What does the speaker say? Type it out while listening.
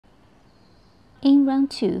In round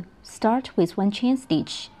 2, start with 1 chain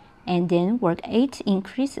stitch and then work 8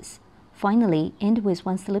 increases. Finally, end with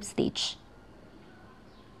 1 slip stitch.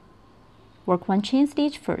 Work 1 chain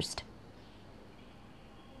stitch first.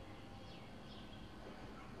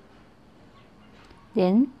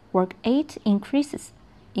 Then work 8 increases.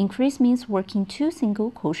 Increase means working 2 single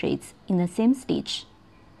crochets in the same stitch.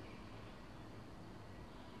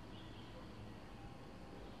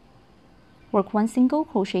 Work 1 single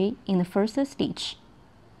crochet in the first stitch.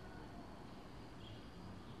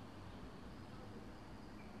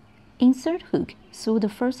 Insert hook through the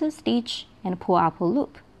first stitch and pull up a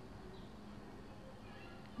loop.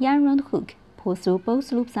 Yarn around hook, pull through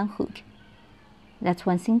both loops and hook. That's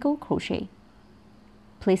 1 single crochet.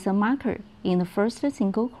 Place a marker in the first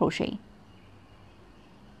single crochet.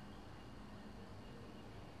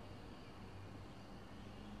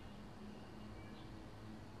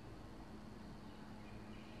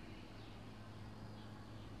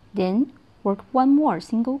 Then work 1 more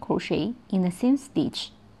single crochet in the same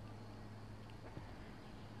stitch.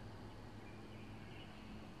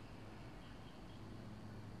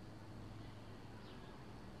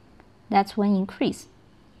 That's 1 increase.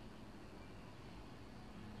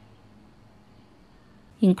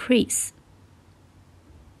 Increase.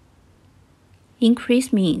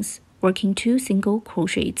 Increase means working 2 single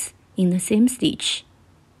crochets in the same stitch.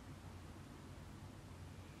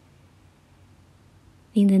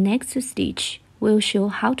 In the next stitch, we'll show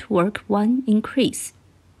how to work 1 increase.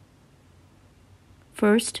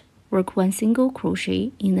 First, work 1 single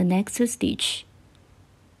crochet in the next stitch.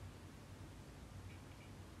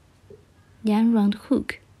 Yarn around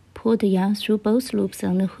hook, pull the yarn through both loops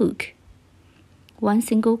on the hook. 1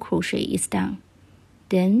 single crochet is done.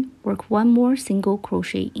 Then work 1 more single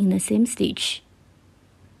crochet in the same stitch.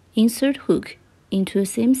 Insert hook into the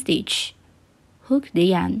same stitch. Hook the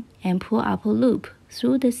yarn and pull up a loop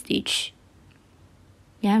through the stitch.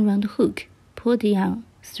 Yarn around hook, pull the yarn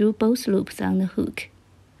through both loops on the hook.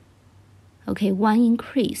 Okay, 1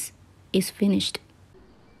 increase is finished.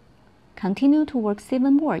 Continue to work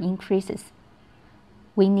 7 more increases.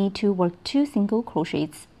 We need to work 2 single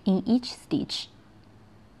crochets in each stitch.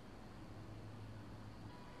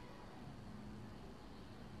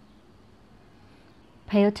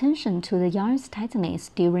 Pay attention to the yarn's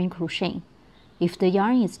tightness during crocheting. If the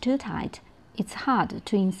yarn is too tight, it's hard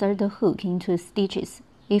to insert the hook into stitches.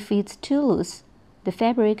 If it's too loose, the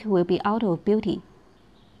fabric will be out of beauty.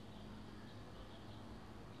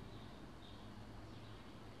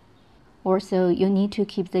 Also, you need to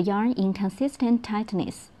keep the yarn in consistent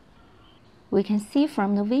tightness. We can see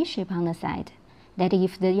from the V shape on the side that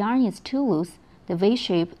if the yarn is too loose, the V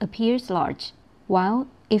shape appears large, while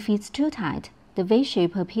if it's too tight, the V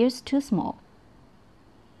shape appears too small.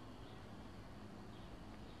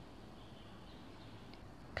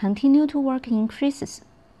 Continue to work increases.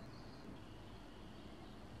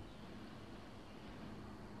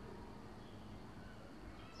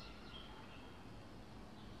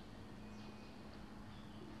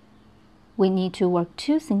 We need to work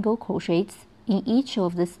 2 single crochets in each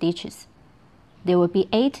of the stitches. There will be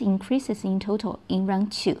 8 increases in total in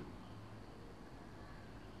round 2.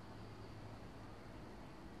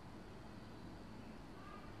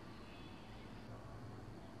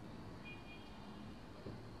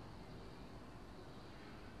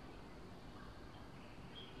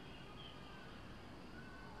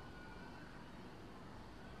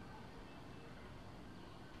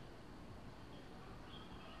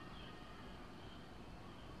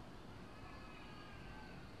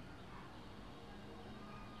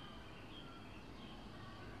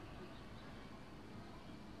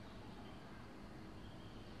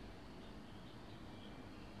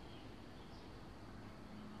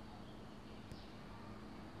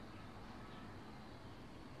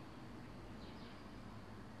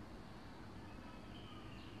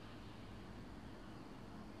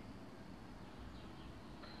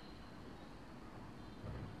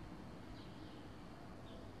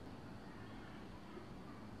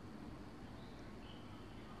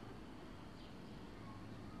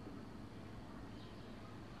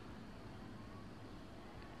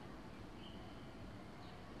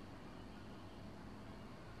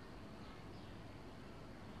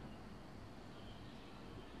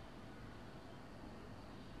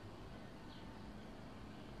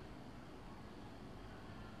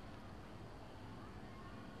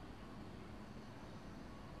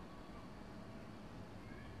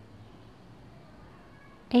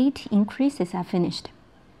 Eight increases are finished.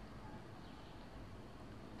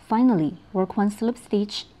 Finally, work 1 slip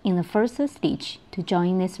stitch in the first stitch to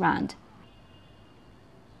join this round.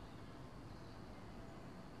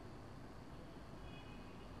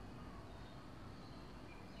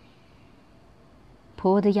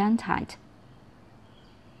 Pull the yarn tight.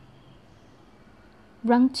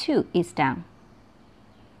 Round 2 is done.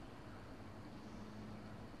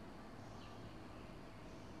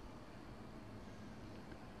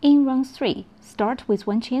 In round 3, start with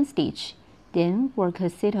 1 chain stitch, then work a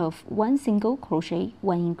set of 1 single crochet,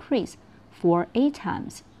 1 increase for 8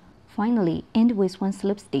 times. Finally, end with 1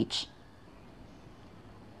 slip stitch.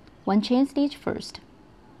 1 chain stitch first.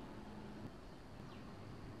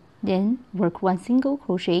 Then work 1 single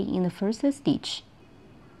crochet in the first stitch.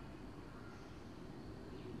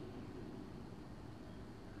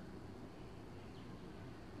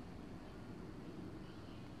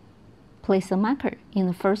 Place a marker in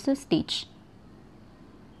the first stitch.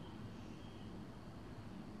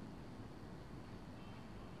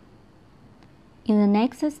 In the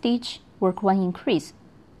next stitch, work 1 increase,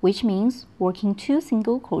 which means working 2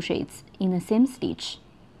 single crochets in the same stitch.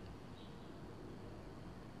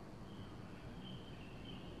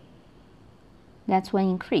 That's 1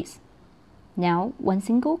 increase. Now 1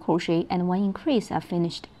 single crochet and 1 increase are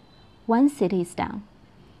finished. 1 set is done.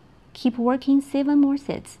 Keep working 7 more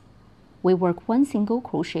sets. We work 1 single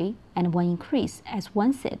crochet and 1 increase as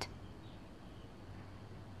 1 set.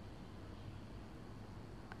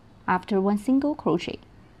 After 1 single crochet,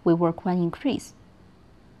 we work 1 increase.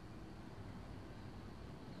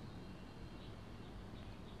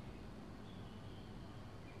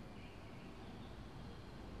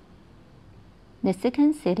 The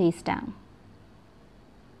second set is done.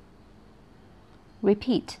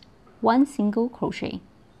 Repeat 1 single crochet.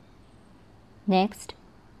 Next,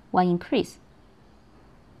 1 increase.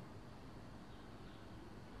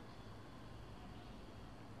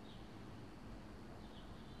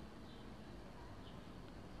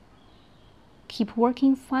 Keep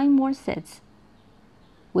working 5 more sets.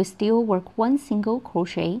 We still work 1 single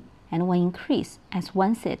crochet and 1 increase as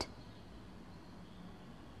 1 set.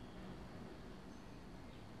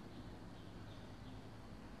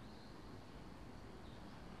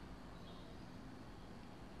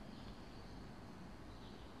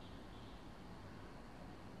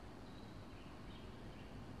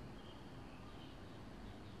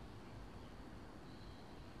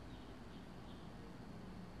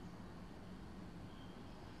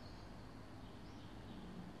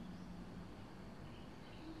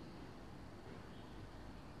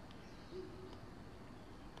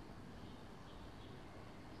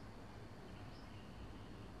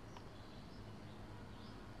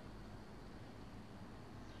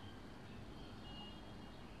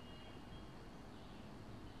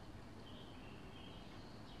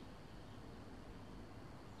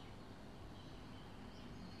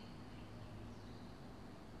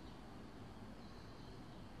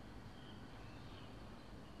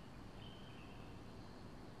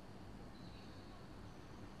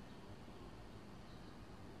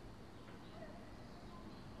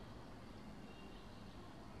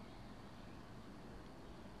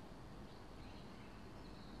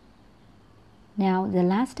 Now the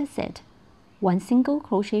last set, 1 single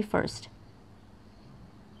crochet first.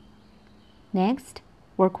 Next,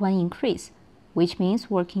 work 1 increase, which means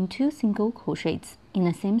working 2 single crochets in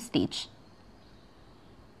the same stitch.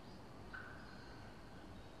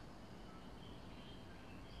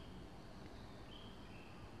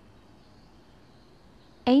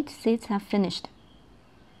 Eight sets are finished.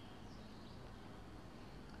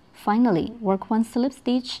 Finally, work 1 slip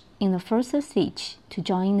stitch in the first stitch to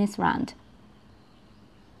join this round.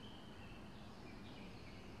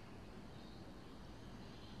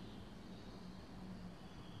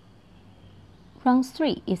 Round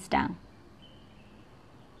 3 is done.